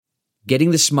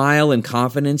Getting the smile and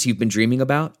confidence you've been dreaming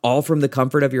about, all from the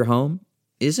comfort of your home,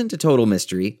 isn't a total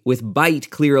mystery with Bite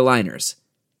clear aligners.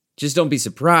 Just don't be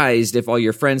surprised if all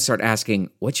your friends start asking,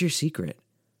 "What's your secret?"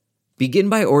 Begin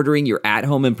by ordering your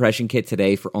at-home impression kit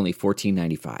today for only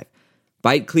 $14.95.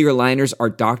 Bite clear aligners are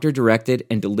doctor-directed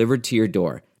and delivered to your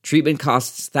door. Treatment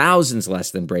costs thousands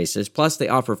less than braces, plus they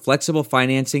offer flexible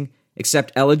financing,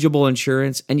 accept eligible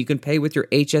insurance, and you can pay with your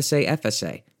HSA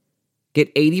FSA. Get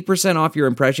 80% off your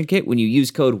impression kit when you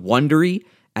use code WONDERY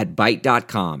at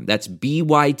Byte.com. That's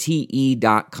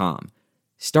BYTE.com.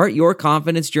 Start your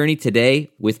confidence journey today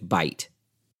with Byte.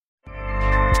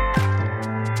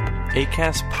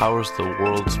 Acast powers the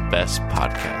world's best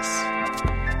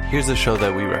podcasts. Here's a show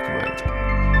that we recommend.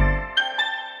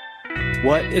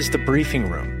 What is The Briefing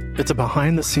Room? It's a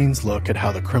behind-the-scenes look at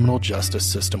how the criminal justice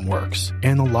system works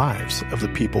and the lives of the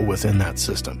people within that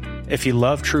system. If you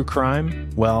love true crime,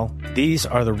 well, these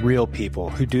are the real people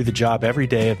who do the job every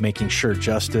day of making sure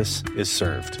justice is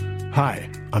served. Hi,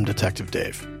 I'm Detective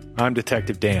Dave. I'm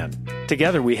Detective Dan.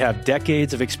 Together we have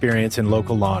decades of experience in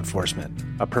local law enforcement,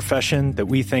 a profession that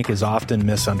we think is often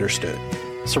misunderstood.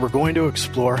 So we're going to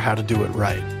explore how to do it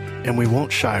right, and we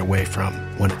won't shy away from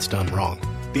when it's done wrong.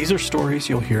 These are stories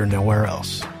you'll hear nowhere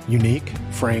else. Unique,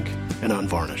 frank, and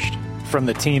unvarnished. From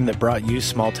the team that brought you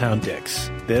Small Town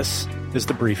Dicks, this is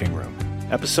The Briefing Room.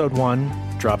 Episode 1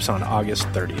 drops on August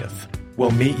 30th.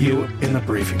 We'll meet you in the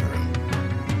briefing room.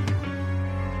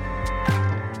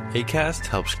 Acast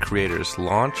helps creators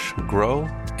launch, grow,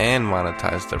 and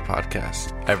monetize their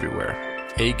podcasts everywhere.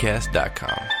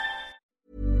 Acast.com.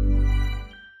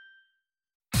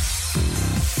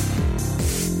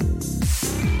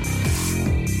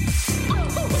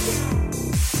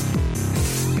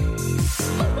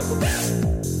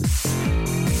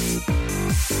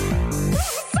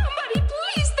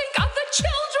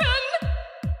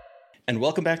 And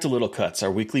welcome back to Little Cuts,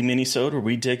 our weekly mini-sode where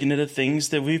we dig into the things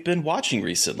that we've been watching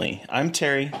recently. I'm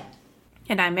Terry.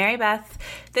 And I'm Mary Beth.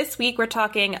 This week we're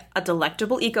talking a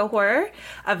delectable eco-horror,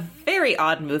 a very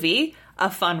odd movie, a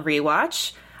fun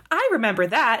rewatch, I Remember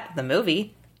That, the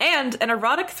movie, and an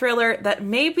erotic thriller that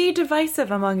may be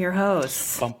divisive among your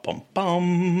hosts. Bum, bum,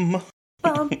 bum.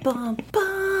 Bum, bum,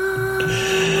 bum.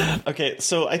 Okay,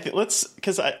 so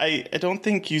because I don't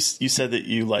think you said that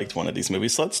you liked one of these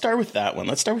movies, so let's start with that one.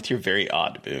 Let's start with your very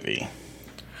odd movie.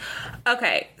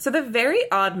 Okay, so the very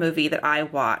odd movie that I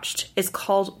watched is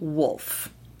called Wolf.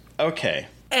 Okay.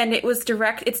 And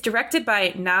it's directed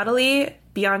by Natalie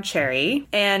Biancheri,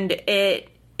 and it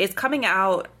is coming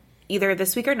out either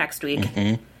this week or next week.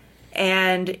 Mm-hmm.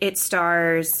 And it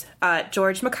stars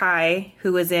George Mackay,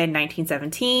 who was in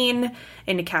 1917,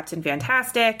 in Captain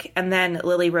Fantastic, and then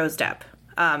Lily Rose Depp,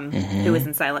 who was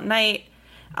in Silent Night,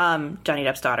 Johnny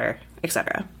Depp's daughter,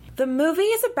 etc. The movie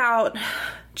is about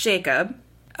Jacob,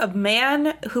 a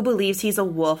man who believes he's a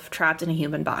wolf trapped in a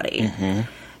human body. Mm-hmm.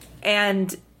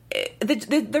 And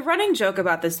the running joke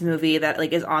about this movie that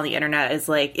is on the internet is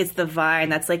it's the Vine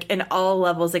that's in all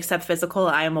levels except physical.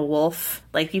 I am a wolf.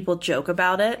 People joke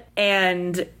about it,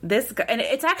 and this guy, and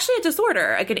it's actually a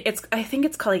disorder. I think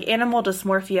it's called animal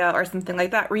dysmorphia or something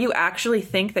like that, where you actually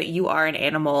think that you are an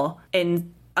animal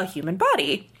in a human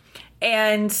body,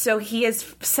 and so he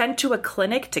is sent to a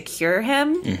clinic to cure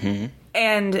him. Mm-hmm.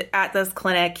 And at this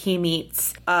clinic, he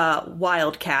meets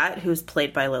Wildcat, who's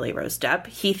played by Lily Rose Depp.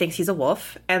 He thinks he's a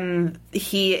wolf, and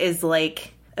he is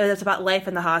it's about life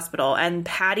in the hospital. And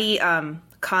Patty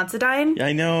Considine,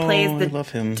 I know, plays the I love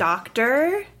him.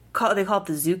 Doctor. They call it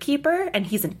the zookeeper, and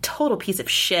he's a total piece of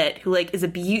shit who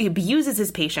he abuses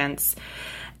his patients.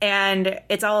 And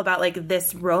it's all about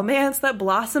this romance that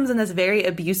blossoms in this very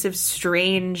abusive,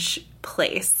 strange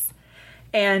place.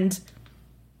 And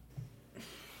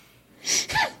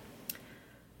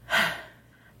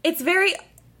this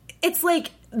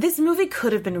movie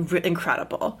could have been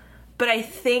incredible, but I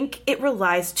think it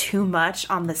relies too much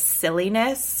on the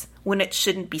silliness when it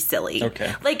shouldn't be silly.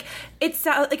 Okay. It's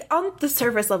on the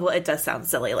surface level, it does sound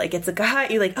silly. It's a guy,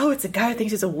 it's a guy who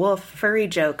thinks he's a wolf, furry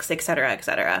jokes, etc.,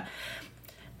 etc.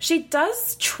 She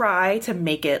does try to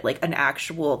make it like an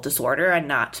actual disorder and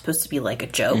not supposed to be like a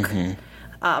joke. Mm-hmm.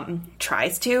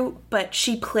 Tries to, but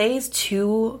she plays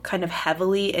too kind of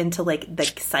heavily into like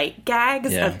the sight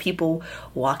gags of people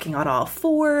walking on all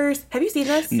fours. Have you seen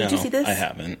this? No, did you see this? I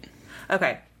haven't.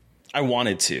 Okay. I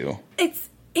wanted to. It's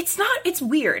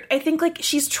weird. I think like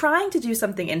she's trying to do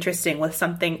something interesting with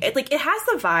something. It has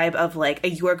the vibe of like a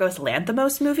Yorgos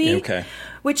Lanthimos movie. Okay.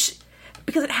 Which,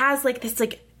 because it has like this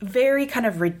like very kind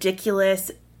of ridiculous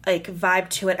like vibe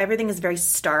to it. Everything is very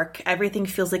stark. Everything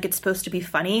feels like it's supposed to be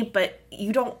funny, but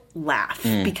you don't laugh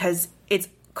because it's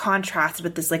contrasted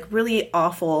with this like really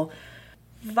awful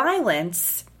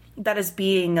violence that is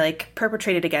being like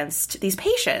perpetrated against these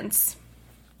patients.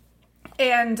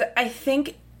 And I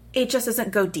think it just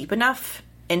doesn't go deep enough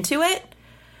into it.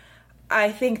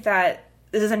 I think that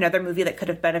this is another movie that could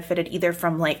have benefited either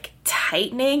from like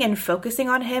tightening and focusing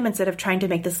on him instead of trying to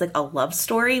make this like a love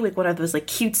story, like one of those like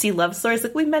cutesy love stories,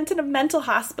 like we met in a mental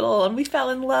hospital and we fell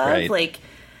in love. Right. Like,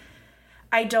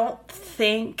 I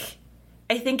think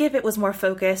if it was more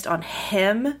focused on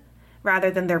him rather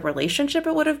than their relationship,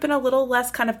 it would have been a little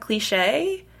less kind of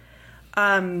cliche.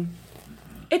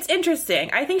 It's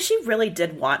interesting. I think she really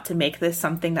did want to make this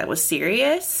something that was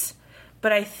serious,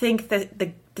 but I think that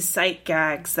the sight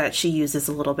gags that she uses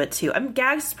a little bit too.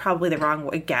 Gags is probably the wrong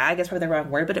word. Gag is probably the wrong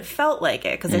word, but it felt like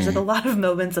it because there's like a lot of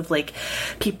moments of like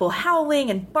people howling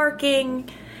and barking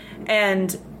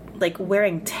and like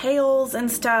wearing tails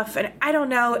and stuff. And I don't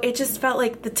know. It just felt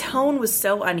like the tone was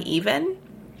so uneven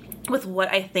with what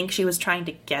I think she was trying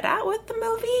to get at with the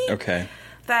movie. Okay.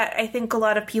 That I think a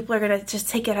lot of people are going to just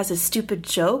take it as a stupid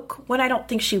joke when I don't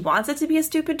think she wants it to be a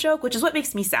stupid joke, which is what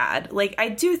makes me sad. Like, I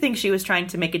do think she was trying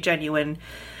to make a genuine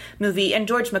movie, and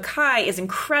George Mackay is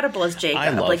incredible as Jacob. I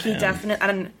love like, he him.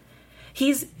 definitely...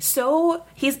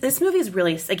 this movie is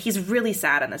really, like, he's really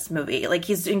sad in this movie. Like,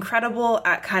 he's incredible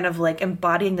at kind of, like,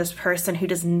 embodying this person who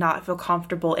does not feel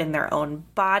comfortable in their own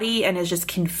body and is just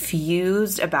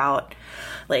confused about,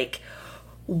 like,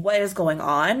 what is going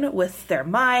on with their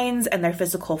minds and their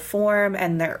physical form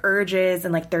and their urges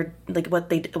and, like, their, like,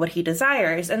 what he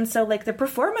desires. And so, like, the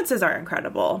performances are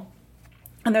incredible.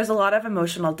 And there's a lot of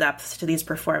emotional depth to these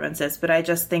performances, but I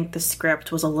just think the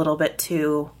script was a little bit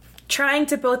too... trying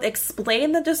to both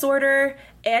explain the disorder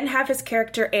and have his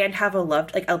character and have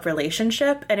a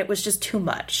relationship, and it was just too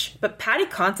much. But Paddy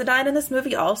Considine in this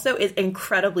movie also is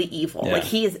incredibly evil. Yeah. Like,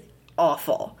 he is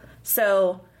awful.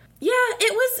 So, yeah,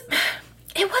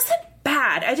 it wasn't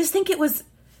bad. I just think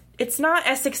it's not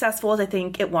as successful as I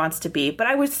think it wants to be, but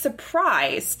I was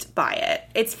surprised by it.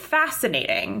 It's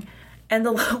fascinating. And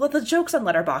the jokes on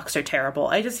Letterboxd are terrible.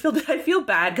 I feel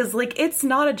bad because, like, it's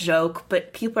not a joke,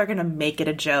 but people are going to make it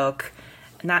a joke.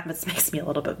 And that just makes me a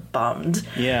little bit bummed.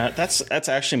 Yeah, that's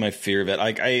actually my fear of it.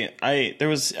 Like, I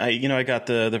got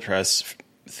the press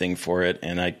thing for it,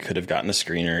 and I could have gotten a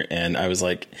screener, and I was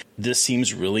like, this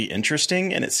seems really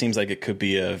interesting, and it seems like it could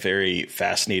be a very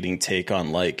fascinating take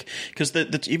on, like, because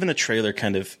even the trailer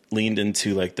kind of leaned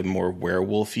into like the more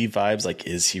werewolfy vibes. Like,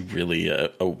 is he really a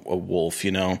wolf?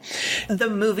 You know, the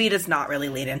movie does not really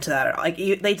lean into that at all. Like,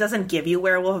 it doesn't give you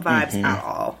werewolf vibes at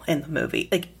all in the movie,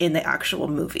 like in the actual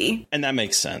movie. And that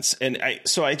makes sense. And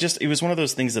it was one of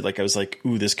those things that, like, I was like,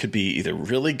 ooh, this could be either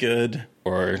really good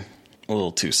or a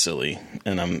little too silly,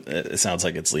 and it sounds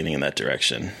like it's leaning in that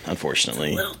direction,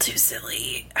 unfortunately. It's a little too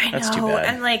silly. I know. That's too bad.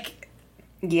 And like,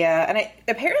 yeah, and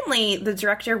apparently the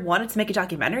director wanted to make a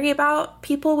documentary about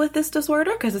people with this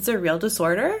disorder because it's a real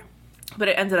disorder, but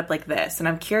it ended up like this, and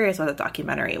I'm curious what the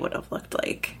documentary would have looked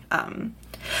like.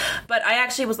 But I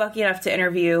actually was lucky enough to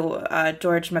interview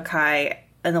George Mackay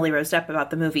and Lily Rose Depp about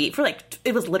the movie for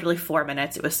it was literally 4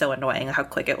 minutes. It was so annoying how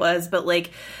quick it was. But like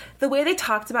the way they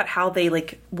talked about how they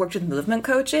like worked with movement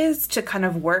coaches to kind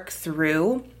of work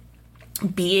through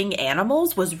being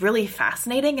animals was really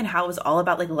fascinating, and how it was all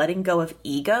about like letting go of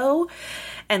ego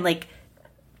and like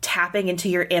tapping into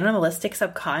your animalistic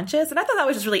subconscious. And I thought that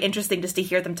was just really interesting just to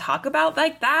hear them talk about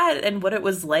like that and what it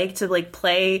was like to like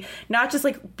play, not just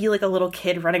like be like a little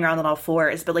kid running around on all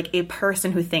fours, but like a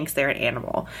person who thinks they're an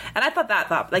animal. And I thought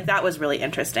that was really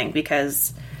interesting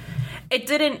because it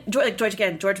didn't, like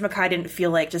George Mackay didn't feel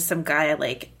like just some guy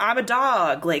like, I'm a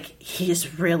dog. Like,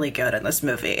 he's really good in this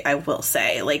movie, I will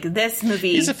say. Like, this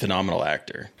movie... He's a phenomenal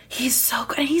actor. He's so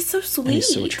good, and he's so sweet. And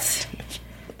he's so attractive.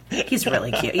 He's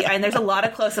really cute. Yeah, and there's a lot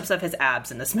of close-ups of his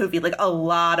abs in this movie. Like, a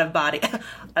lot of body.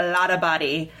 A lot of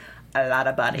body.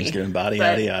 He's getting body,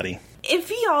 yaddy, yaddy.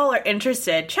 If y'all are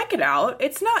interested, check it out.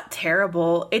 It's not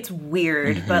terrible. It's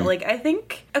weird, but like I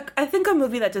think a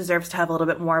movie that deserves to have a little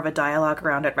bit more of a dialogue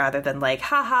around it rather than like,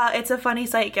 haha, it's a funny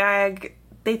sight gag.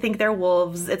 They think they're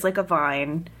wolves. It's like a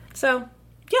vine. So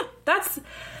yeah,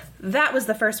 that was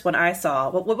the first one I saw.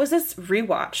 What was this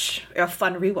rewatch? A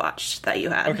fun rewatch that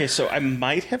you had? Okay, so I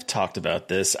might have talked about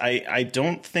this. I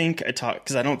don't think I talked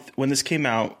because when this came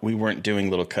out, we weren't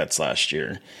doing little cuts last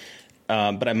year.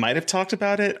 But I might have talked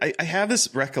about it. I have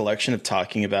this recollection of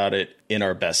talking about it in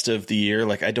our best of the year.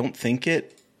 Like, I don't think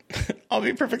it. I'll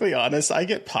be perfectly honest. I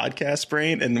get podcast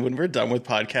brain, and when we're done with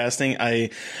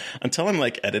podcasting, until I'm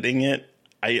like editing it,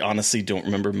 I honestly don't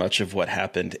remember much of what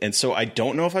happened. And so I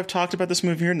don't know if I've talked about this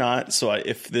movie or not. So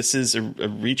if this is a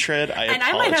retread, I apologize.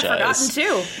 I might have forgotten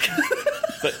too.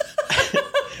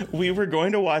 But We were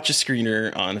going to watch a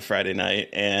screener on Friday night,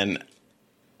 and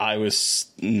I was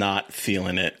not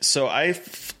feeling it. So I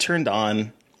turned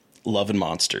on Love and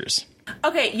Monsters.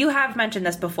 Okay, you have mentioned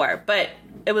this before, but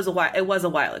it was a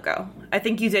while ago. I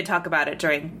think you did talk about it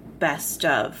during Best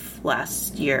of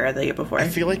last year or the year before. I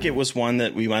feel like it was one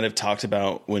that we might have talked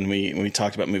about when we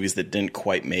talked about movies that didn't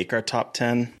quite make our top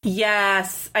 10.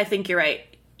 Yes, I think you're right.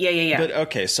 Yeah. But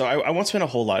okay, so I won't spend a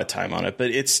whole lot of time on it,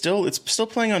 but it's still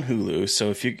playing on Hulu.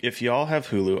 So if you all have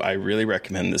Hulu, I really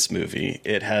recommend this movie.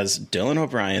 It has Dylan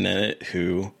O'Brien in it,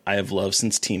 who I have loved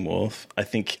since Teen Wolf. I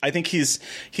think he's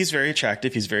very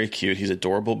attractive. He's very cute. He's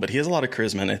adorable, but he has a lot of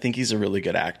charisma, and I think he's a really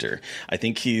good actor.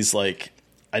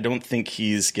 I don't think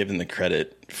he's given the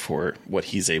credit for what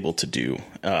he's able to do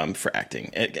for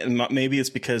acting. And maybe it's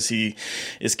because he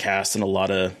is cast in a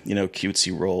lot of,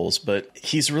 cutesy roles, but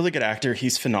he's a really good actor.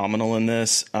 He's phenomenal in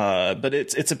this. But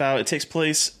it takes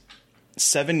place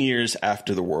 7 years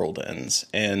after the world ends,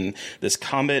 and this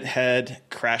comet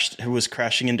who was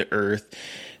crashing into Earth.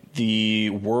 The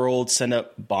world sent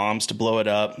up bombs to blow it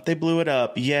up. They blew it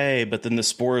up. Yay. But then the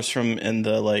spores and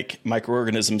the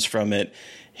microorganisms from it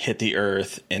hit the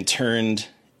Earth and turned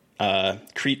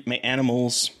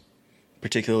animals,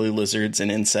 particularly lizards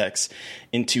and insects,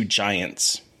 into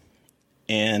giants.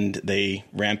 And they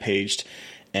rampaged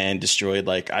and destroyed,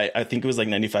 I think it was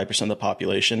 95% of the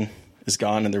population is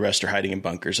gone, and the rest are hiding in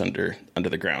bunkers under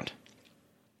the ground.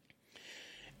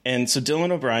 And so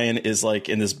Dylan O'Brien is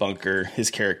in this bunker,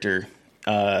 his character,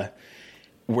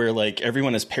 where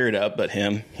everyone is paired up but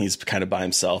him. He's kind of by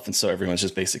himself, and so everyone's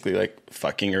just basically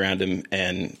fucking around him,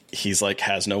 and he's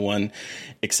has no one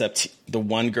except the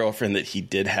one girlfriend that he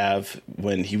did have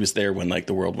when he was there when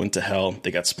the world went to hell. They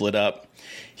got split up.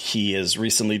 He has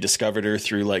recently discovered her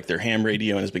through their ham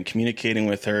radio and has been communicating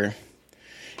with her.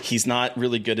 He's not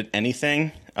really good at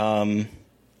anything.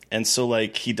 And so,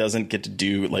 he doesn't get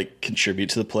to contribute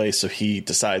to the play, so he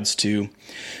decides to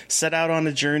set out on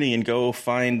a journey and go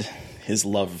find his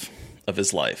love of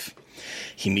his life.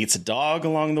 He meets a dog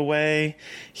along the way.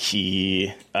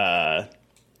 He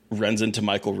runs into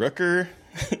Michael Rooker,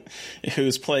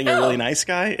 who's playing a really nice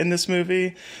guy in this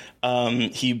movie.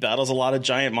 He battles a lot of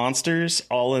giant monsters,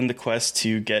 all in the quest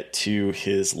to get to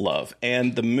his love.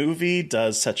 And the movie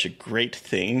does such a great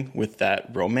thing with that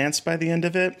romance by the end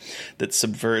of it that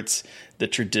subverts the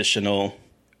traditional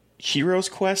hero's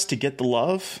quest to get the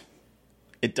love.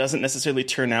 It doesn't necessarily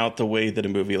turn out the way that a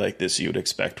movie like this you would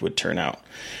expect would turn out.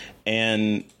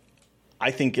 And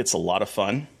I think it's a lot of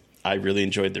fun. I really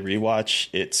enjoyed the rewatch.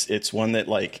 It's one that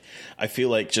I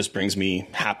feel just brings me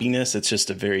happiness. It's just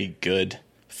a very good,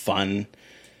 fun,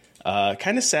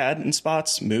 kind of sad in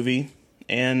spots movie,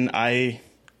 and I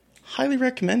highly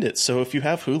recommend it. So if you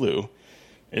have Hulu,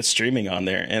 it's streaming on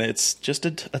there, and it's just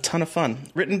a ton of fun.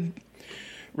 Co-written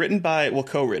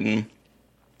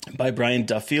by Brian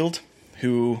Duffield,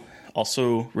 who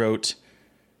also wrote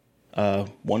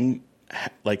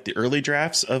the early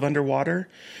drafts of Underwater,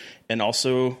 and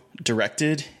also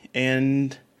directed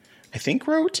and I think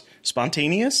wrote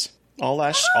Spontaneous all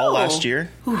last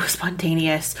year. Ooh,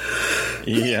 Spontaneous.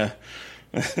 Yeah.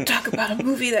 Talk about a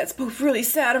movie that's both really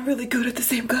sad and really good at the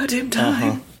same goddamn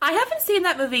time. I haven't seen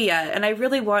that movie yet, and I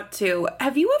really want to.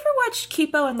 Have you ever watched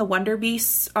Kipo and the Wonder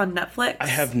Beasts on Netflix? I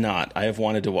have not. I have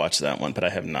wanted to watch that one, but I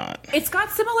have not. It's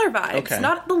got similar vibes. Okay.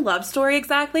 Not the love story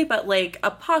exactly, but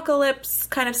apocalypse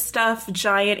kind of stuff,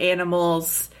 giant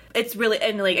animals. It's really,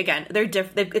 and again, they're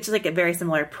different. It's just a very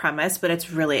similar premise, but it's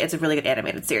a really good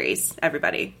animated series.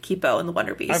 Everybody, Kipo and the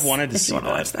Wonder Beasts. I've wanted to see that. If you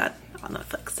want to watch that on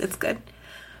Netflix, it's good.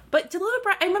 But Dylan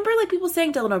O'Brien, I remember people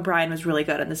saying Dylan O'Brien was really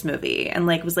good in this movie, and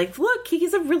was look,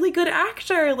 he's a really good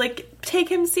actor. Take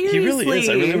him seriously. He really is.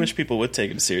 I really wish people would take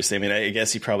him seriously. I mean, I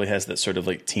guess he probably has that sort of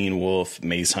Teen Wolf,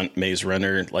 Maze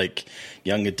Runner,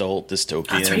 young adult dystopian.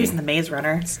 That's right, he's in the Maze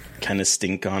Runner. Kind of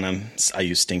stink on him. I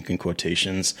use stink in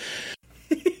quotations.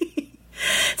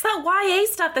 It's not YA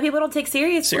stuff that people don't take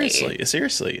seriously.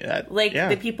 Seriously.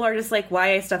 The people are just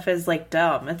YA stuff is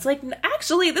dumb. It's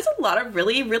actually, there's a lot of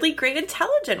really, really great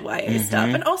intelligent YA stuff.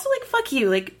 And also, fuck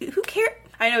you. Who cares?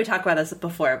 I know we talked about this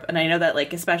before, and I know that,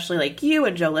 especially, you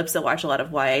and Joe Lipsa watch a lot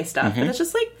of YA stuff. And it's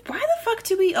just, why the fuck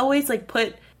do we always,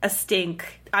 put a stink...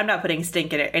 I'm not putting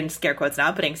stink in scare quotes now.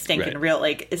 I'm putting stink in real,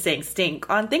 saying stink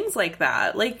on things like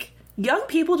that. Young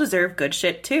people deserve good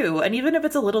shit too, and even if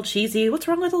it's a little cheesy, what's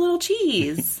wrong with a little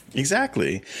cheese?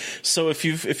 Exactly. So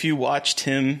if you watched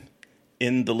him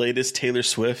in the latest Taylor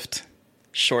Swift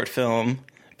short film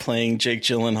playing Jake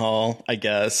Gyllenhaal, I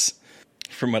guess,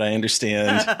 from what I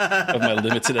understand of my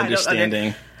limited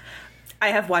understanding. I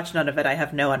have watched none of it. I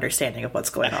have no understanding of what's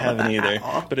going on. I haven't with that either. at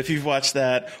all. But if you've watched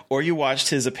that, or you watched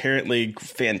his apparently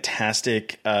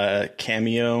fantastic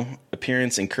cameo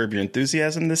appearance in Curb Your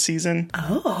Enthusiasm this season,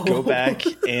 go back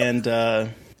and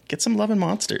get some Love and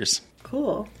Monsters.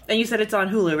 Cool. And you said it's on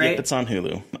Hulu, right? Yep, it's on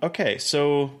Hulu. Okay,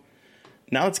 so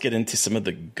now let's get into some of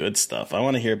the good stuff. I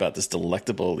want to hear about this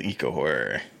delectable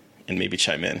eco-horror and maybe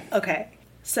chime in. Okay.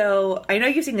 So, I know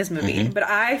you've seen this movie, but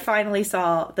I finally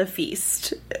saw The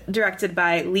Feast, directed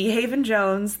by Lee Haven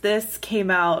Jones. This came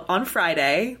out on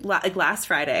Friday, last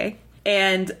Friday,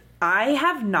 and I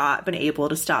have not been able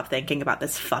to stop thinking about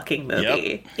this fucking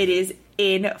movie. Yep. It is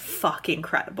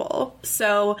in-fucking-credible.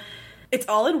 So, it's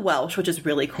all in Welsh, which is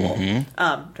really cool. There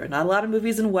are not a lot of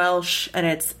movies in Welsh, and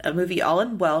it's a movie all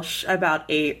in Welsh about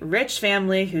a rich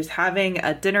family who's having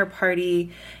a dinner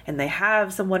party, and they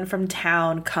have someone from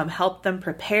town come help them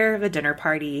prepare the dinner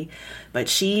party, but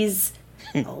she's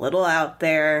a little out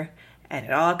there, and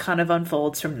it all kind of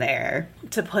unfolds from there,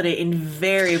 to put it in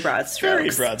very broad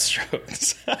strokes. Very broad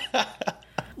strokes.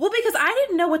 Well, because I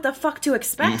didn't know what the fuck to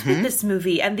expect with this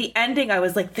movie, and the ending, I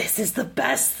was like, this is the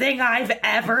best thing I've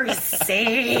ever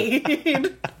seen.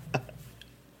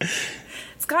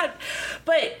 It's got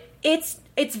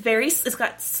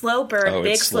slow burn,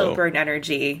 big slow burn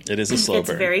energy. It is a slow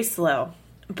burn. It's very slow,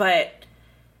 but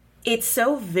it's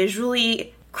so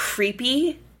visually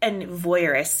creepy and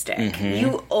voyeuristic.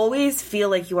 You always feel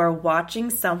like you are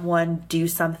watching someone do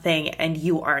something and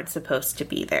you aren't supposed to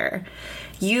be there.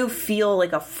 You feel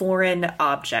like a foreign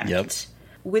object,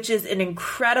 which is an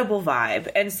incredible vibe.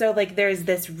 And so, like, there's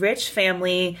this rich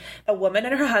family, a woman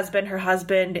and her husband. Her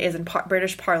husband is in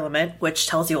British Parliament, which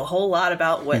tells you a whole lot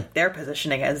about what their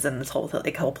positioning is in this whole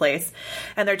place.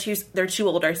 And their two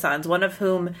older sons, one of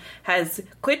whom has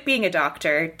quit being a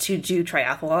doctor to do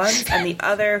triathlons, and the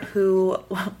other who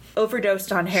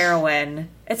overdosed on heroin.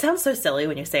 It sounds so silly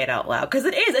when you say it out loud, because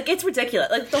it is. Like, it's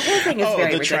ridiculous. Like, the whole thing is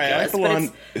very ridiculous. The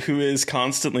triathlon who is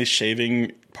constantly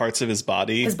shaving parts of his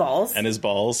body. His balls? And his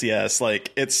balls, yes.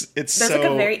 Like, There's like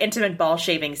a very intimate ball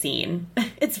shaving scene.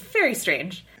 It's very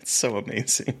strange. It's so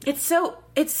amazing. It's so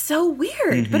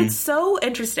weird, but it's so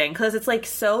interesting, because it's, like,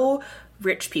 so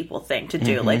rich people thing to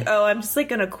do. Like, oh, I'm just, like,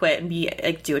 gonna quit and be,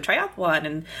 like, do a triathlon,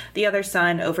 and the other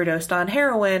son overdosed on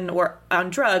heroin or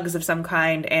on drugs of some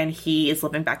kind, and he is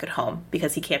living back at home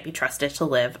because he can't be trusted to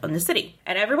live in the city,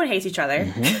 and everyone hates each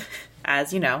other.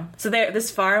 As you know. So this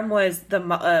farm was the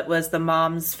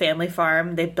mom's family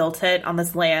farm. They built it on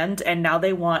this land, and now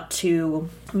they want to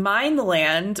mine the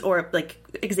land, or, like,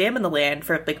 examine the land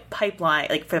for, like,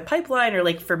 pipeline, or,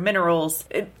 like, for minerals.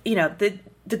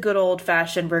 The good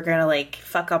old-fashioned, we're gonna, like,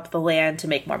 fuck up the land to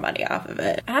make more money off of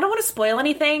it. And I don't want to spoil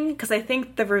anything, because I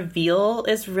think the reveal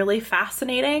is really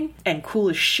fascinating and cool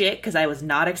as shit, because I was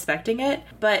not expecting it.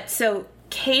 But, so,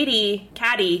 Caddy,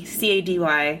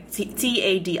 C-A-D-I,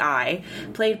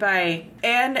 played by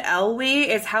Anne Elwey,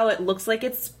 is how it looks like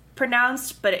it's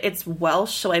pronounced, but it's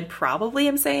Welsh, so I probably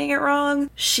am saying it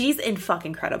wrong. She's fucking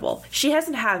incredible. She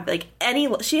hasn't had, like,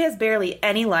 she has barely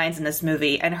any lines in this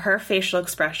movie, and her facial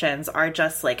expressions are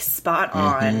just, like, spot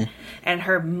on, and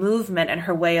her movement and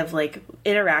her way of, like,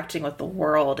 interacting with the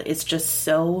world is just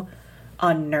so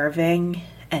unnerving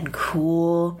and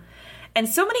cool. And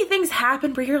so many things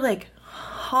happen where you're like,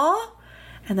 huh?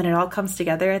 And then it all comes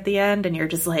together at the end, and you're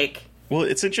just like, well,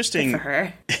 it's interesting. Good for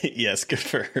her. Yes, good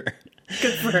for her.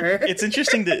 Good for her. It's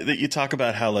interesting that you talk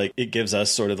about how, like, it gives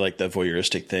us sort of, like, the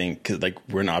voyeuristic thing, because, like,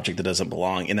 we're an object that doesn't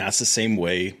belong, and that's the same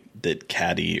way that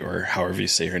Caddy, or however you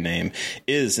say her name,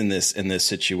 is in this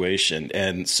situation.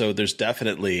 And so there's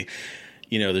definitely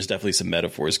some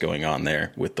metaphors going on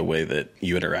there with the way that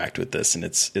you interact with this, and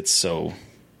it's so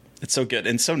good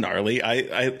and so gnarly.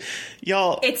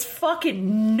 Y'all, it's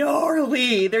fucking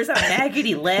gnarly. There's a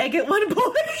maggoty leg at one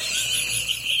point.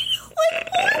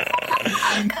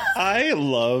 I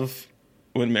love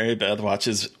when Mary Beth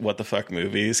watches What the Fuck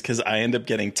movies, because I end up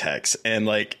getting texts, and,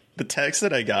 like, the text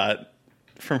that I got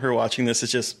from her watching this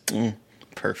is just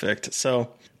perfect. So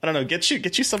I don't know, get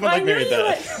you someone like Mary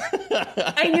Beth.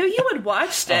 I knew you had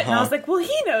watched it, and I was like, well,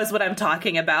 he knows what I'm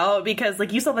talking about, because,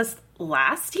 like, you saw this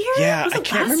last year? Yeah, I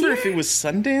can't remember if it was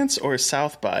Sundance or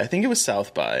South by. I think it was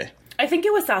South by. I think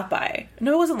it was South by.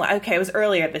 No, it wasn't. Okay, it was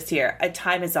earlier this year.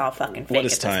 Time is all fucking fake. What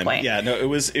is at time? This point. Yeah, no, it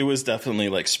was definitely,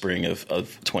 like, spring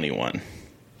of 21,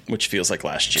 which feels like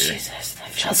last year. Jesus, that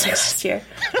feels like last year.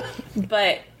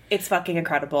 But it's fucking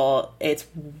incredible. It's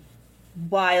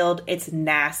wild. It's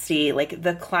nasty. Like,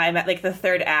 the climate, like, the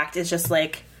third act is just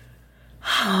like,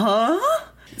 huh?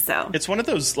 So it's one of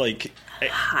those, like,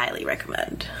 highly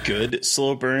recommend. Good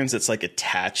slow burns. It's like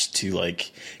attached to,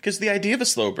 like, because the idea of a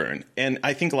slow burn, and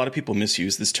I think a lot of people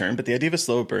misuse this term, but the idea of a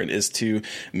slow burn is to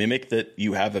mimic that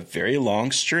you have a very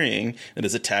long string that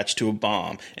is attached to a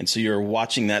bomb. And so you're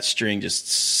watching that string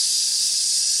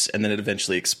just, and then it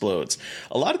eventually explodes.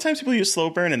 A lot of times people use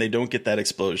slow burn and they don't get that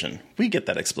explosion. We get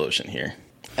that explosion here.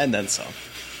 And then some.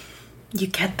 You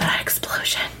get that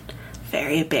explosion.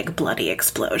 Very big, bloody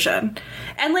explosion.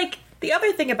 And, like, the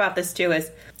other thing about this, too, is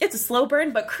it's a slow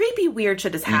burn, but creepy, weird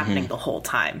shit is happening the whole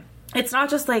time. It's not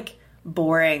just, like,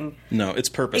 boring. No, it's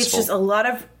purposeful. It's just a lot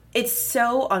of... It's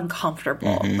so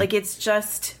uncomfortable. Like, it's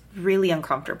just really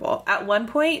uncomfortable. At one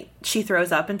point, she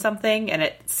throws up in something, and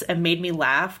it made me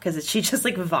laugh, because she just,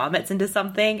 like, vomits into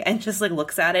something and just, like,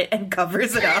 looks at it and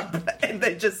covers it up. And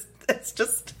then it's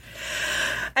just...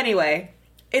 Anyway,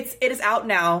 it is out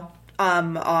now.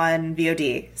 On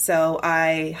VOD. So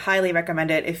I highly recommend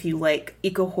it if you like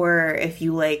eco horror, if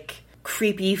you like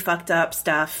creepy, fucked up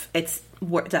stuff. It's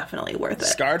definitely worth it.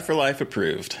 Scarred for Life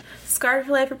approved. Scarred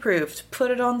for Life approved.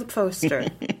 Put it on the poster.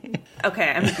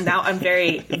 Okay, I'm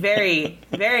very, very,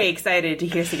 very excited to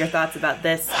hear your thoughts about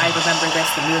this. I remember this,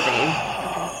 the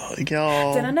movie.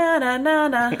 Y'all.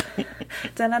 Da-na-na-na-na.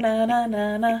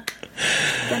 Da-na-na-na-na.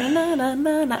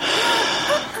 Da-na-na-na-na.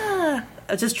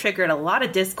 It just triggered a lot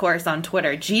of discourse on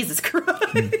Twitter. Jesus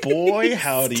Christ. Boy,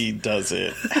 howdy does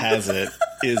it. Has it.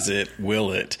 Is it.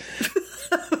 Will it.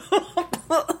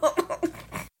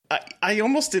 I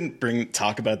almost didn't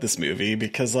talk about this movie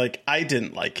because, like, I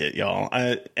didn't like it, y'all.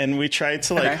 And we tried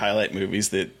to, like, highlight movies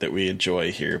that we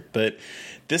enjoy here. But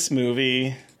this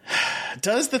movie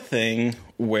does the thing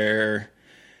where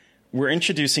we're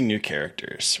introducing new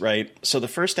characters, right? So the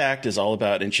first act is all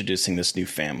about introducing this new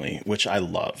family, which I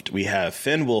loved. We have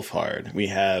Finn Wolfhard. We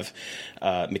have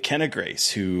McKenna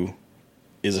Grace, who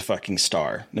is a fucking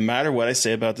star. No matter what I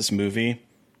say about this movie,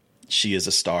 she is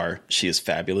a star. She is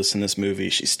fabulous in this movie.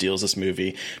 She steals this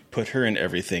movie. Put her in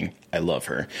everything. I love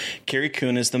her. Carrie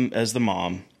Coon as the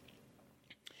mom.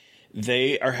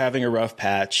 They are having a rough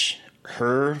patch.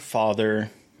 Her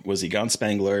father was Egon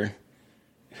Spengler,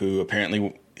 who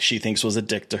apparently she thinks was a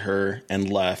dick to her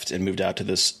and left and moved out to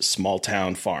this small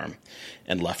town farm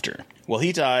and left her. Well,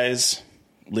 he dies,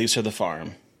 leaves her the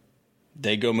farm.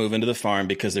 They go move into the farm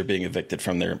because they're being evicted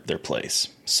from their place.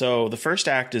 So the first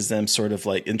act is them sort of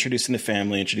like introducing the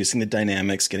family, introducing the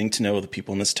dynamics, getting to know the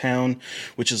people in this town,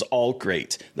 which is all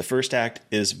great. The first act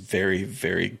is very,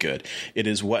 very good. It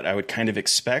is what I would kind of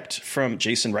expect from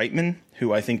Jason Reitman,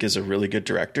 who I think is a really good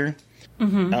director.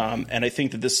 And I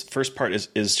think that this first part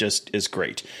is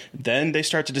great. Then they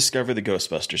start to discover the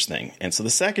Ghostbusters thing. And so the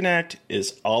second act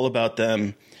is all about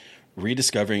them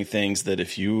rediscovering things that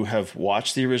if you have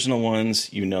watched the original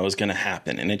ones, you know is going to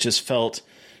happen. And it just felt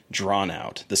drawn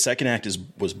out. The second act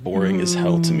was boring as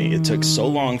hell to me. It took so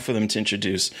long for them to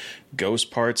introduce ghost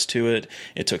parts to it.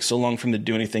 It took so long for them to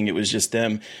do anything. It was just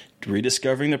them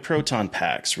rediscovering the proton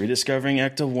packs, rediscovering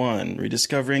Ecto 1,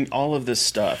 rediscovering all of this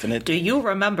stuff. And do you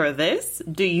remember this?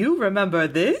 Do you remember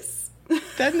this?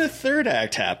 Then the third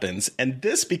act happens, and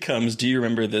this becomes Do You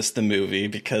Remember This, the movie?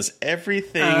 Because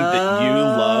everything that you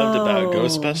loved about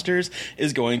Ghostbusters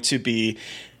is going to be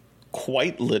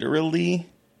quite literally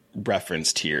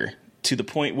referenced here, to the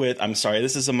point with, I'm sorry,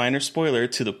 this is a minor spoiler,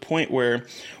 to the point where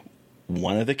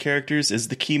one of the characters is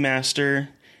the Keymaster,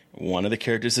 one of the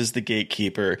characters is the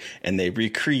Gatekeeper, and they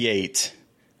recreate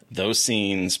those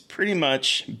scenes pretty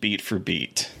much beat for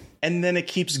beat. And then it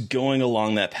keeps going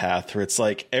along that path where it's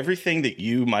like everything that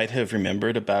you might have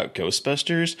remembered about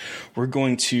Ghostbusters, we're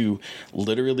going to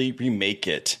literally remake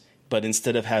it. But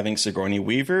instead of having Sigourney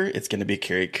Weaver, it's going to be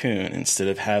Carrie Coon. Instead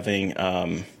of having...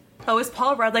 is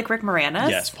Paul Rudd like Rick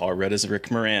Moranis? Yes, Paul Rudd is Rick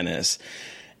Moranis.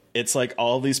 It's like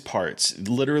all these parts.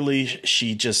 Literally,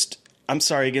 she just... I'm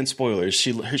sorry, again, spoilers.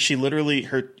 She literally,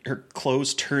 her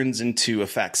clothes turns into a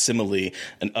facsimile,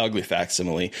 an ugly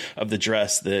facsimile of the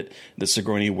dress that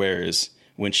Sigourney wears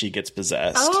when she gets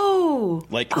possessed. Oh!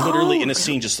 Like, literally in a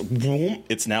scene, just, boom,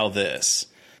 it's now this.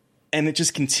 And it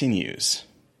just continues.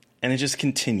 And it just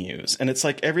continues. And it's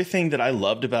like everything that I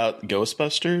loved about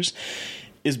Ghostbusters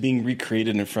is being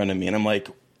recreated in front of me. And I'm like,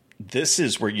 this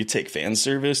is where you take fan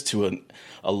service to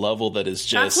a level that is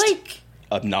just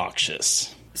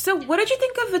obnoxious. So what did you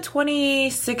think of the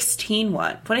 2016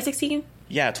 one? 2016?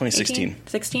 Yeah, 2016.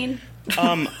 16?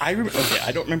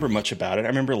 I don't remember much about it. I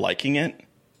remember liking it.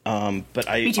 But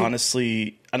I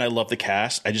honestly, and I love the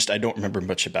cast. I don't remember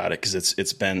much about it because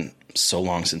it's been so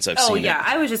long since I've seen it. Oh yeah,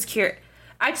 I was just curious.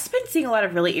 I've just been seeing a lot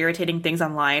of really irritating things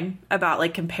online about,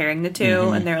 like, comparing the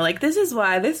two, and they're like, this is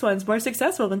why this one's more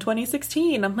successful than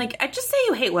 2016. I'm like, I just say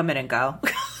you hate women and go.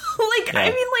 Like,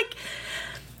 I mean, like,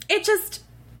 it just,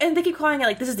 and they keep calling it,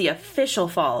 like, this is the official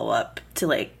follow-up to,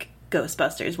 like,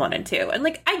 Ghostbusters 1 and 2. And,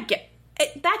 like, I get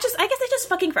it, that just, I guess it just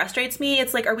fucking frustrates me.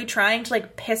 It's like, are we trying to,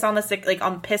 like, piss on the sick,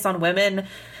 like, piss on women?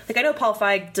 Like, I know Paul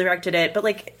Feig directed it, but,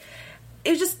 like, it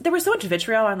was just, there was so much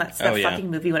vitriol on that fucking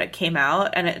movie when it came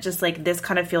out, and it just, like, this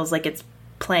kind of feels like it's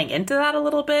playing into that a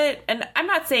little bit. And I'm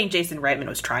not saying Jason Reitman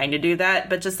was trying to do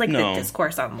that, but just, like, the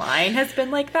discourse online has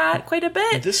been like that quite a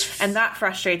bit, and that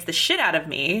frustrates the shit out of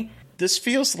me. This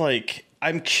feels like,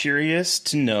 I'm curious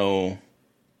to know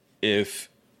if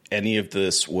any of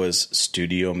this was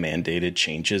studio mandated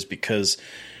changes, because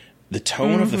the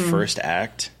tone of the first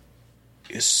act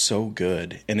is so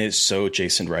good, and it's so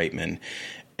Jason Reitman.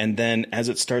 And then as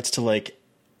it starts to, like,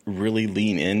 really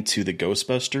lean into the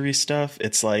Ghostbustery stuff,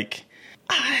 it's like,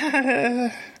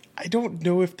 I don't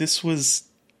know if this was...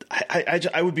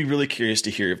 I would be really curious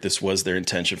to hear if this was their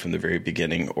intention from the very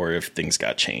beginning, or if things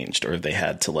got changed, or if they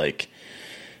had to, like,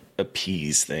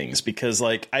 appease things. Because,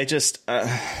 like, I just...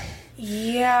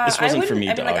 yeah, this wasn't for me,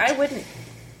 dog. Like, I wouldn't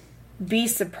be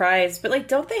surprised, but, like,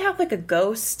 don't they have, like, a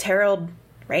ghost, Harold...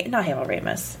 Right? Not Harold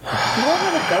Ramis. You don't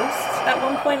have a ghost at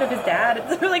one point of his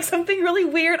dad? Or, like, something really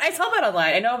weird. I saw that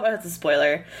online. I know it's a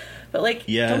spoiler. But, like,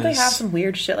 don't they have some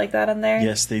weird shit like that in there?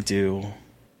 Yes, they do.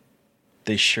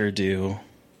 They sure do.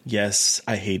 Yes,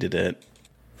 I hated it.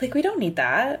 Like, we don't need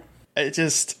that.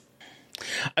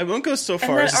 I won't go so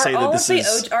far as to say that this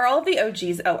is... Are all of the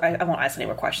OGs... Oh, I won't ask any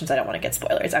more questions. I don't want to get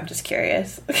spoilers. I'm just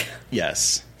curious.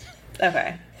 Yes.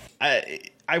 Okay.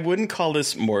 I wouldn't call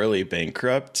this morally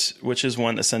bankrupt, which is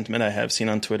a sentiment I have seen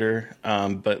on Twitter.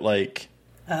 But, like...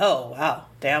 Oh, wow.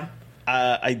 Damn.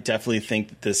 I definitely think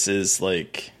that this is,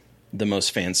 like, the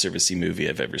most fan servicey movie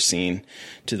I've ever seen,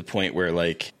 to the point where,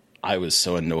 like, I was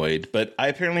so annoyed. But I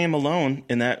apparently am alone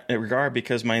in that regard,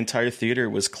 because my entire theater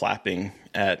was clapping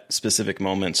at specific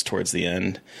moments towards the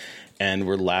end, and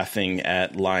were laughing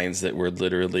at lines that were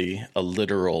literally a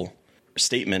literal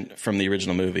statement from the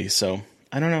original movie. So,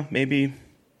 I don't know, maybe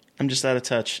I'm just out of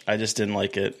touch. I just didn't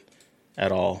like it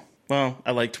at all. Well,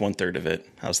 I liked 1/3 of it.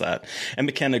 How's that? And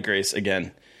McKenna Grace,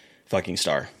 again, fucking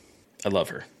star. I love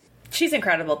her. She's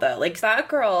incredible, though. Like, that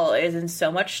girl is in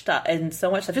so much stuff.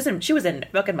 She was in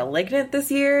fucking Malignant this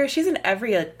year. She's in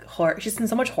every horror. She's in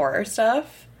so much horror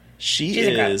stuff. She's is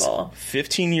incredible.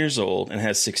 15 years old and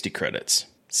has 60 credits.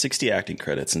 60 acting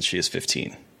credits, and she is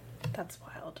 15. That's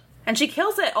wild. And she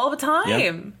kills it all the time.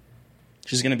 Yep.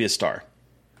 She's going to be a star.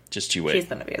 Just you wait. She's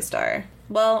going to be a star.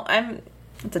 Well,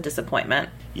 it's a disappointment.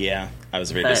 Yeah, I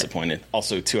was very disappointed.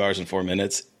 Also, 2 hours and 4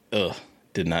 minutes. Ugh,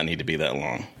 did not need to be that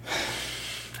long.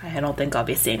 I don't think I'll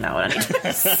be seeing that one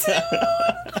anytime soon.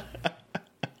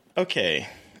 Okay,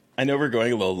 I know we're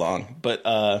going a little long, but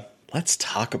let's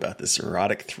talk about this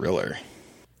erotic thriller.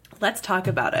 Let's talk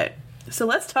about it. So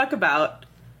let's talk about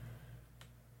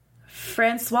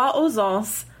Francois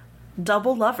Ozon's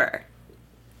Double Lover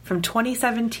from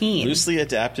 2017. Loosely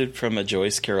adapted from a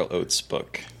Joyce Carol Oates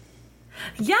book.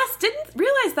 Yes, didn't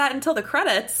realize that until the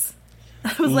credits.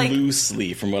 I was like...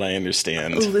 Loosely, from what I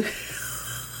understand. On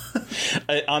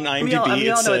IMDb, we all know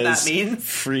it says what that means.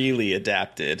 Freely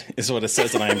adapted is what it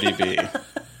says on IMDb.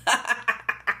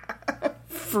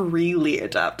 Freely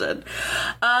adapted.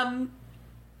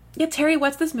 Yeah, Terry,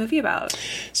 what's this movie about?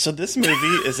 So this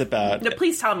movie is about... No,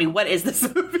 please tell me, what is this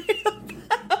movie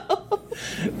about?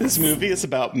 This movie is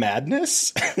about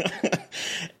madness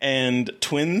and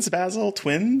twins, Basil,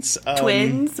 twins.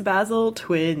 Twins, Basil,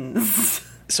 twins.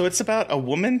 So it's about a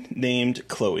woman named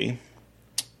Chloe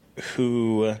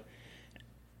who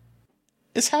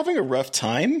is having a rough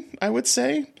time, I would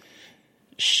say.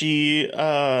 She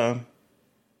has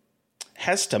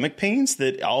stomach pains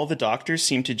that all the doctors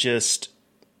seem to just...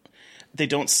 They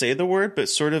don't say the word, but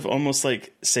sort of almost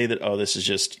like say that, oh, this is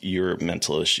just your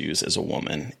mental issues as a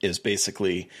woman, is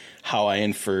basically how I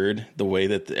inferred the way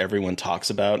that everyone talks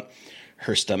about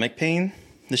her stomach pain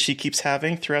that she keeps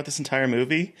having throughout this entire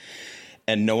movie.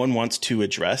 And no one wants to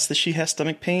address that she has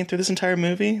stomach pain through this entire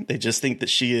movie. They just think that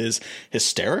she is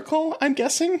hysterical, I'm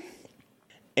guessing.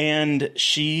 And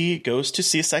she goes to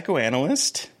see a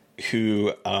psychoanalyst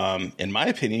who, in my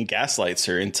opinion, gaslights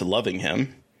her into loving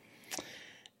him.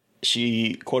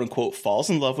 She, quote unquote,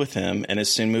 falls in love with him and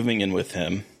is soon moving in with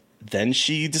him. Then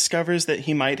she discovers that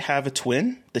he might have a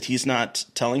twin that he's not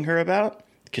telling her about,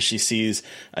 because she sees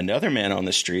another man on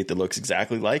the street that looks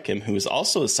exactly like him, who is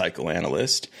also a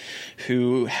psychoanalyst,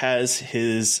 who has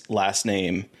his last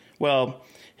name. Well,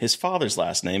 his father's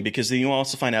last name, because then you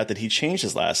also find out that he changed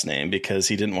his last name because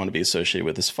he didn't want to be associated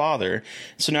with his father.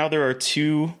 So now there are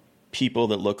two people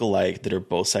that look alike that are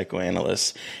both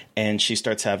psychoanalysts, and she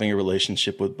starts having a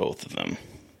relationship with both of them.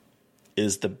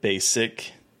 Is the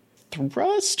basic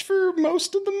thrust for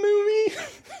most of the movie.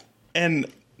 And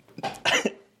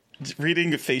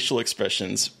reading facial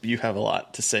expressions, you have a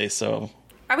lot to say, so...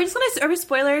 Are we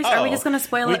spoilers? Are we just gonna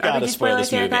spoil it? We gotta spoil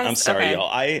this movie. I'm sorry,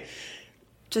 y'all.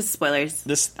 Just spoilers.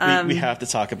 We have to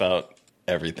talk about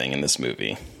everything in this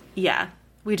movie. Yeah,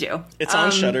 we do. It's on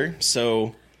Shudder,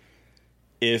 so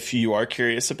if you are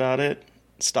curious about it,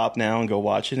 stop now and go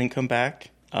watch it and come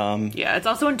back. Yeah, it's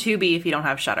also on Tubi if you don't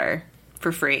have Shudder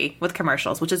for free with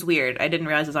commercials, which is weird. I didn't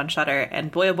realize it was on Shudder, and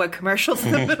boy oh boy, commercials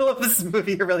in the middle of this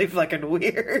movie are really fucking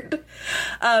weird.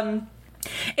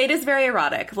 It is very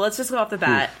erotic. Let's just go off the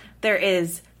bat. There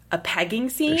is a pegging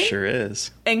scene. There sure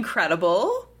is.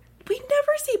 Incredible. We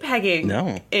never see pegging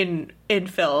in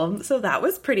film, so that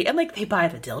was pretty. And like they buy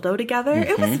the dildo together.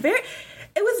 It was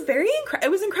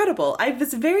incredible. I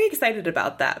was very excited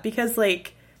about that because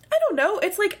like I don't know,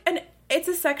 it's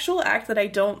a sexual act that I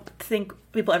don't think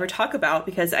people ever talk about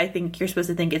because I think you're supposed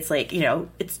to think it's like, you know,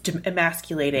 it's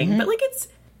emasculating, but like it's,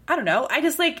 I don't know. I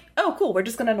just like, oh cool, we're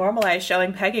just gonna normalize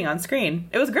showing pegging on screen.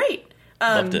 It was great.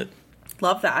 Loved it.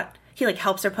 Love that. He like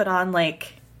helps her put on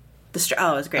like it was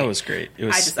great. Oh, it was great. It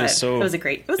was a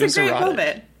great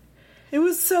moment. It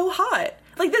was so hot.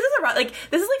 Like this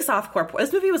is like softcore porn.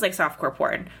 This movie was like softcore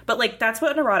porn, but like that's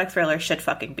what an erotic thriller should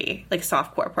fucking be. Like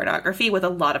softcore pornography with a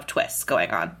lot of twists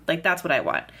going on. Like that's what I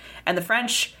want. And the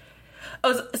French,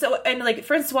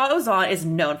 Francois Ozon is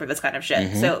known for this kind of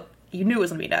shit. So you knew it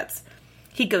was gonna be nuts.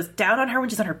 He goes down on her when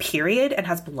she's on her period and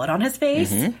has blood on his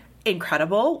face.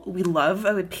 Incredible. We love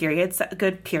a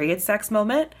good period sex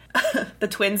moment. The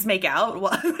twins make out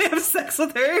while they have sex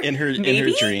with her in her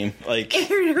dream, like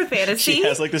in her fantasy. She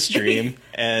has like this dream,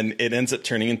 and it ends up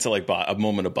turning into like a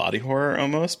moment of body horror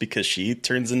almost because she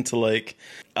turns into like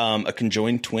a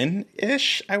conjoined twin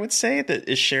ish. I would say that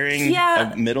is sharing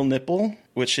a middle nipple,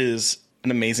 which is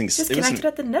an amazing. Just connected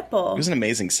at the nipple. It was an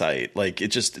amazing sight. Like it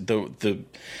just the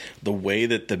way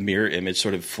that the mirror image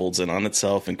sort of folds in on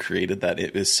itself and created that.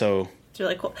 It is so. It's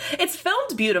really cool. It's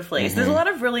filmed beautifully. So there's a lot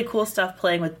of really cool stuff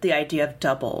playing with the idea of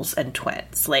doubles and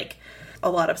twins. Like a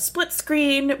lot of split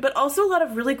screen, but also a lot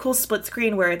of really cool split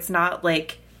screen where it's not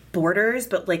like borders,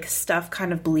 but like stuff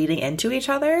kind of bleeding into each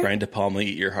other. Brian De Palma,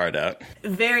 eat your heart out.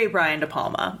 Very Brian De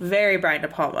Palma. Very Brian De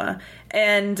Palma.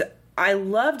 And I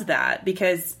loved that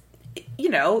because, you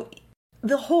know,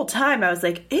 the whole time I was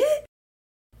like, is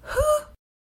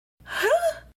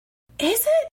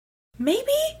it? Maybe?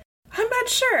 I'm not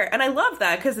sure. And I love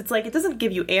that because it's like, it doesn't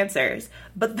give you answers.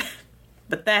 But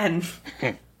then.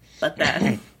 Then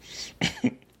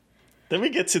we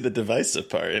get to the divisive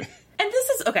part. And this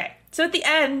is, okay. So at the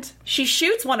end, she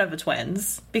shoots one of the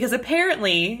twins because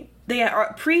apparently they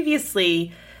are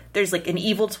previously, there's like an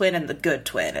evil twin and the good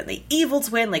twin. And the evil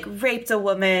twin like raped a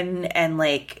woman and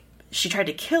like she tried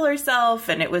to kill herself.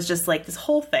 And it was just like this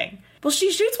whole thing. Well,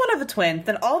 she shoots one of the twins,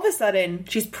 then all of a sudden,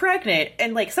 she's pregnant,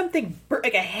 and, like, something,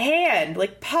 like a hand,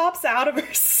 like, pops out of her,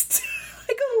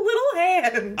 like a little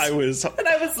hand. I was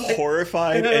like,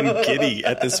 horrified and giddy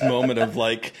at this moment of,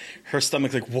 like, her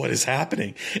stomach, like, what is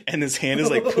happening? And this hand is,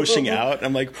 like, pushing out, and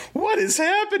I'm like, what is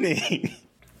happening?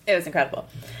 It was incredible.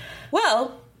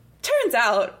 Well, turns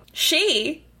out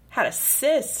she had a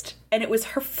cyst, and it was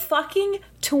her fucking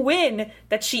twin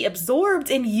that she absorbed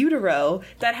in utero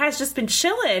that has just been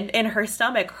chilling in her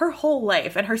stomach her whole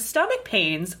life. And her stomach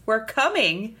pains were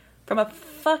coming from a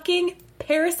fucking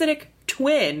parasitic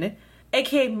twin,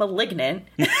 aka malignant.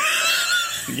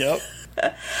 Yep.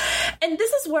 And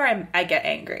this is where I get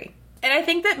angry. And I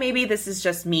think that maybe this is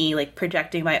just me, like,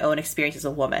 projecting my own experience as a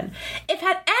woman. If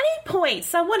at any point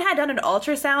someone had done an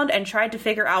ultrasound and tried to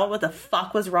figure out what the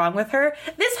fuck was wrong with her,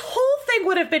 this whole thing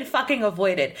would have been fucking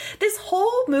avoided. This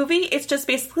whole movie is just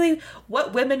basically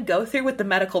what women go through with the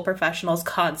medical professionals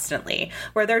constantly,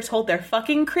 where they're told they're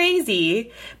fucking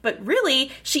crazy, but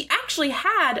really, she actually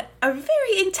had a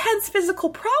very intense physical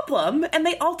problem, and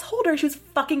they all told her she was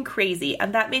fucking crazy,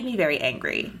 and that made me very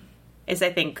angry. Is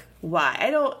I think why. I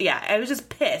was just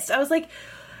pissed. I was like,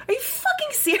 are you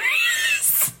fucking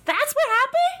serious? That's what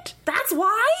happened? That's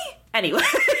why? Anyway,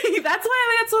 that's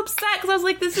why I got so upset because I was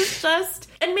like, this is just,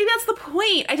 and maybe that's the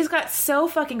point. I just got so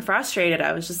fucking frustrated.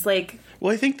 I was just like,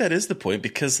 well, I think that is the point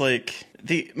because like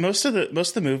most of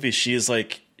the movie, she is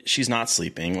like, she's not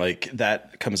sleeping. Like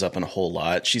that comes up in a whole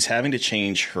lot. She's having to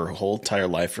change her whole entire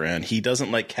life around. He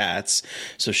doesn't like cats.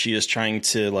 So she is trying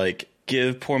to like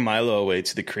give poor Milo away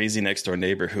to the crazy next door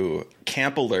neighbor who,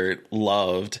 camp alert,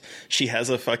 loved. She has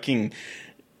a fucking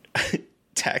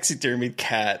taxidermied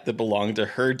cat that belonged to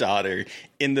her daughter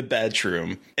in the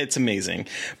bedroom. It's amazing.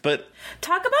 But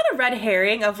talk about a red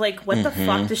herring of like, what the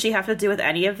fuck does she have to do with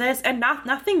any of this? And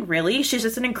nothing really. She's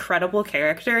just an incredible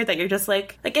character that you're just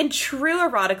like in true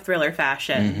erotic thriller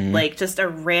fashion, like just a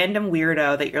random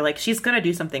weirdo that you're like, she's gonna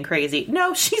do something crazy.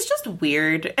 No, she's just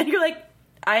weird. And you're like,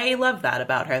 I love that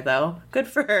about her, though. Good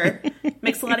for her.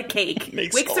 Makes a lot of cake.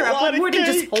 Wakes her up one morning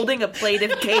just holding a plate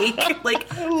of cake. Like,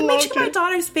 makes you my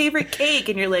daughter's favorite cake.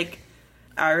 And you're like,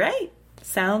 all right,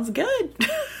 sounds good.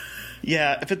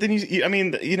 Yeah, but then I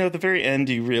mean, the very end,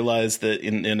 you realize that,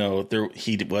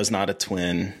 he was not a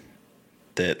twin,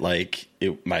 that, like,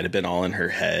 it might have been all in her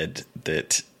head,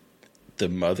 that the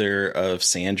mother of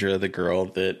Sandra, the girl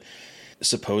that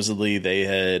supposedly they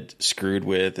had screwed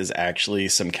with, is actually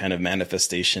some kind of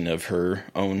manifestation of her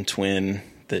own twin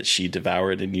that she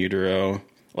devoured in utero.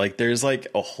 Like, there's like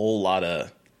a whole lot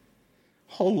of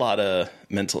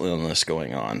mental illness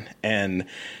going on. And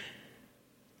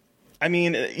I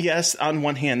mean, yes, on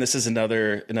one hand, this is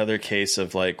another case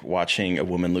of like watching a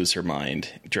woman lose her mind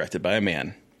directed by a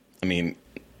man. I mean,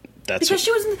 that's because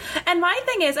she was, and my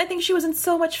thing is, I think she was in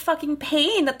so much fucking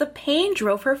pain that the pain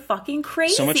drove her fucking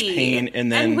crazy. So much pain,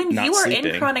 and then when not you are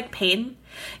sleeping. in chronic pain,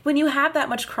 when you have that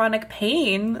much chronic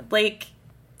pain, like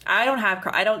I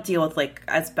don't deal with like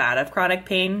as bad of chronic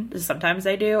pain. Sometimes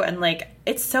I do, and like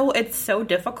it's so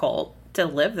difficult to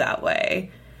live that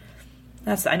way.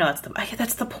 That's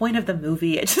the point of the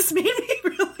movie. It just made me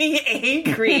really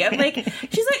angry. I'm like,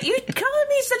 she's like, you telling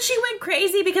me that she went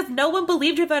crazy because no one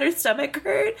believed her that her stomach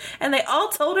hurt, and they all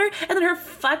told her, and then her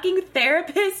fucking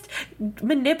therapist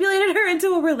manipulated her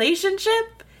into a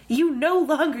relationship? You no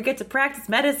longer get to practice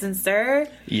medicine, sir.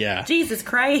 Yeah. Jesus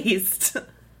Christ.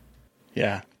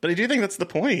 Yeah. But I do think that's the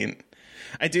point.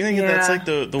 I do think that's like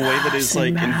the way that is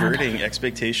like inverting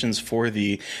expectations for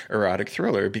the erotic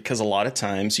thriller, because a lot of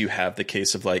times you have the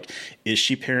case of like, is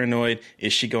she paranoid?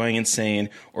 Is she going insane?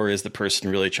 Or is the person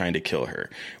really trying to kill her?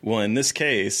 Well, in this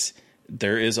case,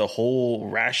 there is a whole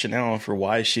rationale for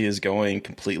why she is going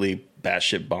completely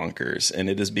batshit bonkers. And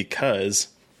it is because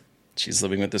she's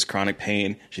living with this chronic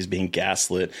pain. She's being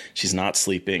gaslit. She's not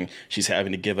sleeping. She's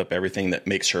having to give up everything that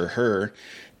makes her her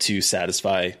to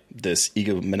satisfy this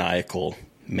egomaniacal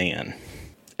man.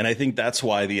 And I think that's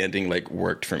why the ending like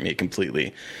worked for me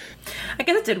completely. I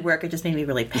guess it did work. It just made me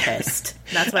really pissed.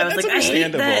 That's why I was like, I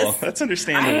hate this. That's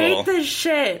understandable. I hate this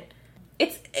shit.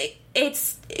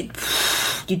 It's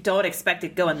you don't expect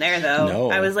it going there though. No.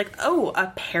 I was like, oh,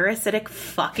 a parasitic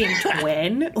fucking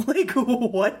twin? Like,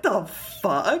 what the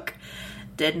fuck?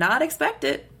 Did not expect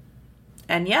it.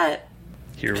 And yet,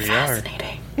 here we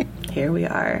fascinating. Here we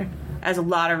are. There's a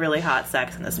lot of really hot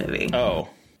sex in this movie. Oh,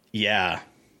 yeah.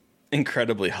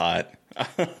 Incredibly hot.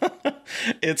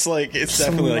 It's like, it's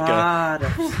definitely like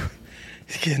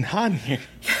it's getting hot in here.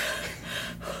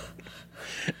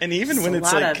 And even when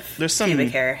it's like, there's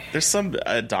some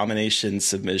domination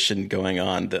submission going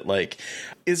on that like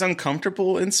is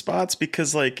uncomfortable in spots,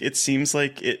 because like it seems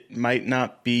like it might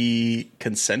not be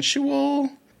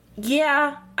consensual.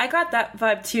 Yeah, I got that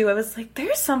vibe too. I was like,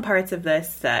 there's some parts of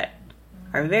this that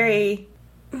are very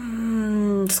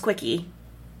squicky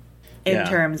in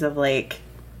terms of like,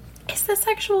 is this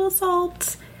sexual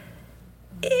assault?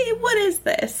 What is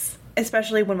this?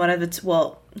 Especially when one of the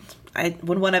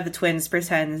twins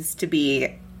pretends to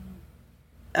be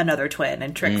another twin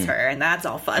and tricks her, and that's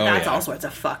all fun. That's all sorts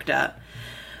of fucked up.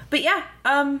 But yeah,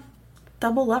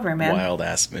 Double Lover, man. Wild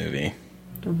ass movie.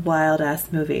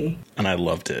 And I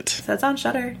loved it. So that's on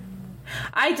Shudder.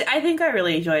 I think I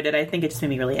really enjoyed it. I think it just made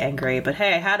me really angry. But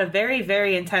hey, I had a very,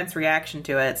 very intense reaction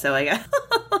to it, so I guess.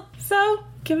 So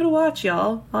give it a watch,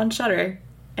 y'all, on Shudder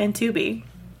and Tubi.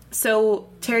 So,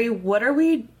 Terry, what are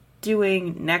we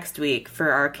doing next week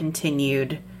for our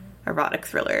continued erotic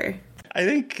thriller? I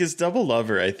think because Double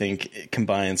Lover, I think it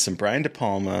combines some Brian De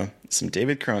Palma, some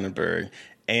David Cronenberg,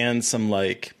 and some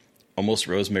like almost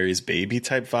Rosemary's Baby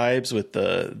type vibes with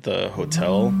the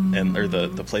hotel and or the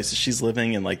places she's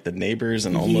living and like the neighbors,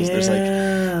 and almost there's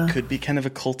like could be kind of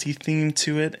a culty theme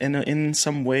to it in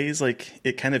some ways. Like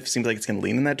it kind of seems like it's going to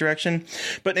lean in that direction.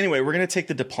 But anyway, we're going to take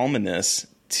the De Palma-ness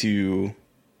to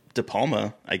De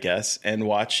Palma, I guess, and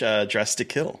watch Dressed to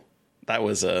Kill. That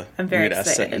was a weird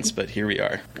ass sentence, but here we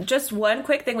are. Just one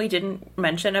quick thing we didn't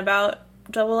mention about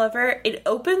Double Lover. It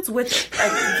opens with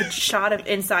a shot of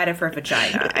inside of her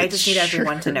vagina. I just need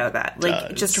everyone to know that.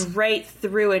 Like, just right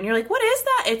through, and you're like, what is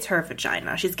that? It's her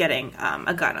vagina. She's getting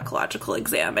a gynecological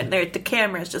exam, and the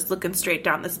camera is just looking straight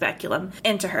down the speculum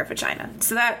into her vagina.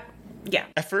 So that Yeah.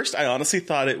 At first, I honestly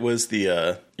thought it was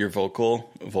the your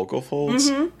vocal folds.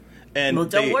 Mm-hmm. And well,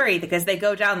 don't worry, because they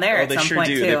go down there at some point,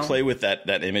 too. They play with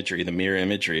that imagery, the mirror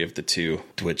imagery of the two,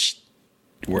 which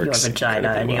works. Your vagina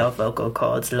and your vocal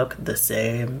cords look the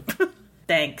same.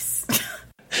 Thanks.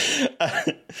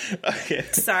 Okay.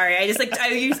 Sorry, I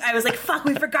was like, fuck,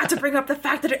 we forgot to bring up the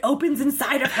fact that it opens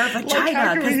inside of her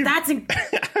vagina, because how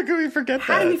can we forget that?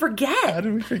 How did we forget? How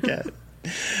did we forget?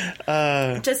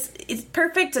 It's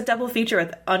perfect a double feature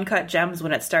with Uncut Gems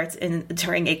when it starts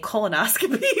during a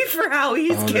colonoscopy for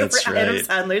Howie Adam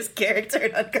Sandler's character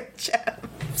in Uncut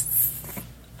Gems.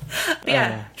 But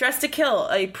yeah, Dress to Kill,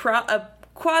 a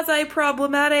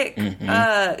quasi-problematic,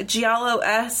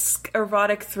 giallo-esque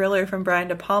erotic thriller from Brian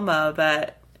De Palma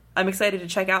that I'm excited to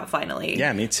check out finally.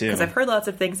 Yeah, me too. Because I've heard lots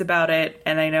of things about it,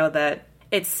 and I know that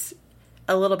it's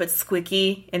a little bit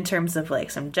squicky in terms of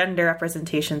like some gender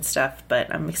representation stuff,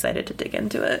 but I'm excited to dig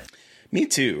into it. Me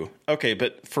too. Okay,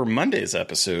 but for Monday's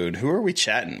episode, who are we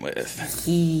chatting with?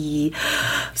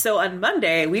 So on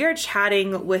Monday, we are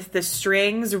chatting with The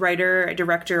Strings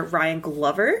writer-director Ryan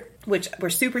Glover, which we're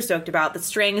super stoked about. The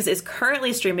Strings is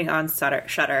currently streaming on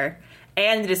Shudder,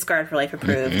 and it is Scarred for Life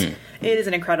approved. It is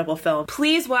an incredible film.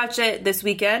 Please watch it this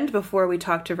weekend before we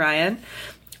talk to Ryan.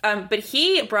 But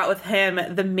he brought with him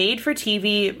the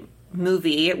made-for-TV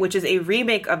movie, which is a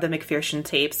remake of the McPherson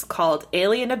tapes called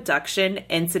Alien Abduction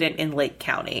Incident in Lake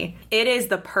County. It is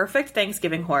the perfect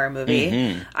Thanksgiving horror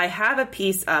movie. I have a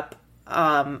piece up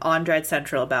on Dread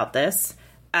Central about this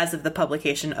as of the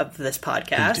publication of this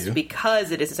podcast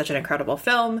because it is such an incredible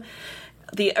film.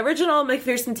 The original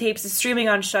McPherson tapes is streaming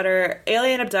on Shudder.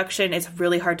 Alien Abduction is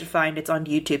really hard to find. It's on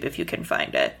YouTube if you can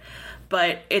find it.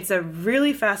 But it's a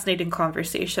really fascinating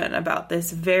conversation about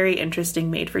this very interesting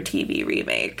made-for-TV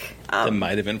remake. That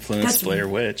might have influenced Blair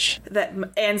Witch.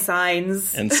 And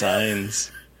Signs. And Signs.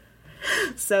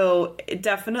 So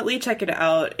definitely check it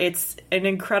out. It's an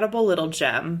incredible little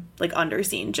gem, like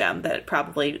underseen gem that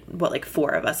probably,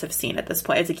 four of us have seen at this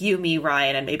point. It's like you, me,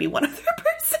 Ryan, and maybe one other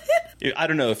person. I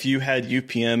don't know. If you had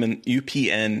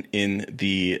UPN in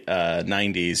the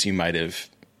 90s, you might have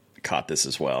caught this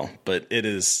as well. But it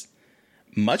is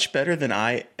much better than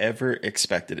I ever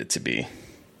expected it to be.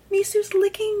 Misu's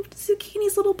licking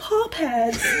Zucchini's little paw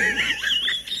pads.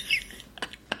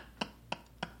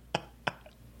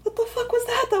 What the fuck was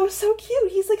that? That was so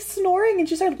cute. He's like snoring and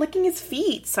she started licking his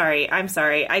feet. I'm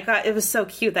sorry. It was so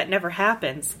cute. That never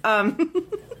happens. I'm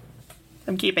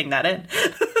keeping that in.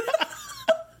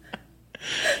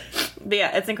 But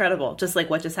yeah, it's incredible. Just like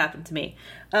what just happened to me.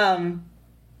 But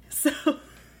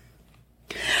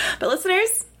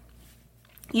listeners,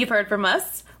 you've heard from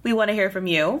us. We want to hear from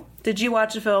you. Did you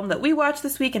watch a film that we watched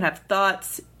this week and have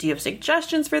thoughts? Do you have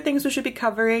suggestions for things we should be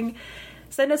covering?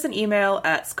 Send us an email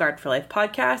at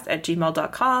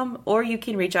scarredforlifepodcast@gmail.com, or you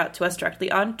can reach out to us directly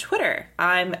on Twitter.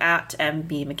 I'm at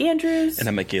MB McAndrews. And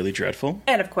I'm at Gaily Dreadful.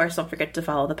 And of course, don't forget to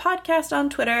follow the podcast on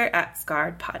Twitter at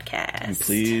Scarred Podcast. And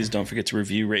please don't forget to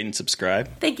review, rate, and subscribe.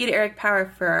 Thank you to Eric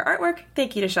Power for our artwork.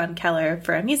 Thank you to Sean Keller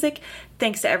for our music.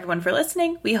 Thanks to everyone for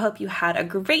listening. We hope you had a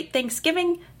great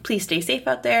Thanksgiving. Please stay safe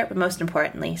out there, but most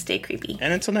importantly, stay creepy.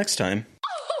 And until next time.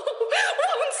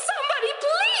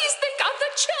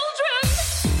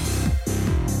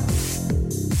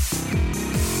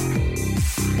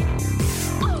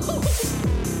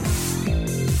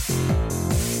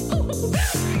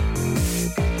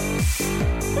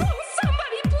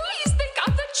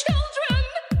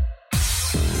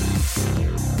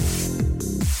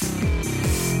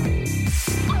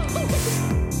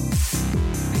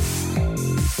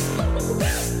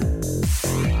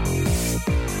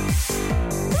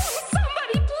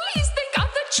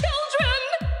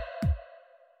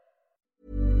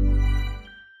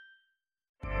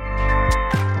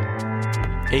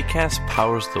 Acast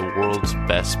powers the world's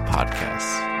best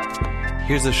podcasts.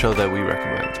 Here's a show that we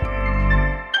recommend.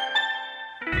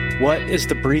 What is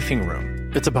The Briefing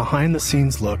Room? It's a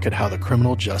behind-the-scenes look at how the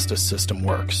criminal justice system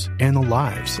works and the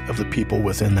lives of the people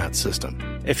within that system.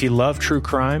 If you love true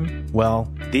crime,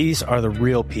 well, these are the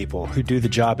real people who do the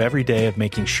job every day of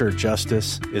making sure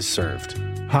justice is served.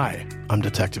 Hi, I'm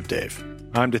Detective Dave.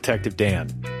 I'm Detective Dan.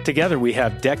 Together, we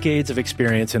have decades of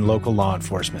experience in local law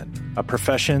enforcement, a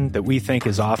profession that we think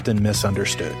is often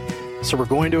misunderstood. So we're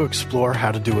going to explore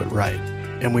how to do it right,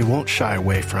 and we won't shy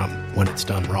away from when it's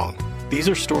done wrong. These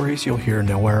are stories you'll hear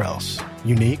nowhere else.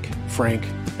 Unique, frank,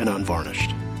 and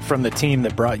unvarnished. From the team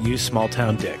that brought you Small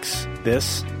Town Dicks,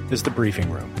 this is The Briefing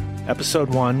Room. Episode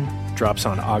 1 drops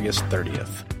on August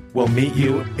 30th. We'll meet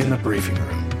you in the briefing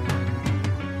room.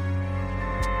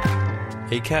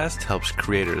 Acast helps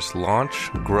creators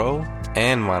launch, grow,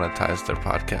 and monetize their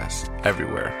podcasts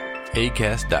everywhere.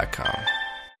 acast.com.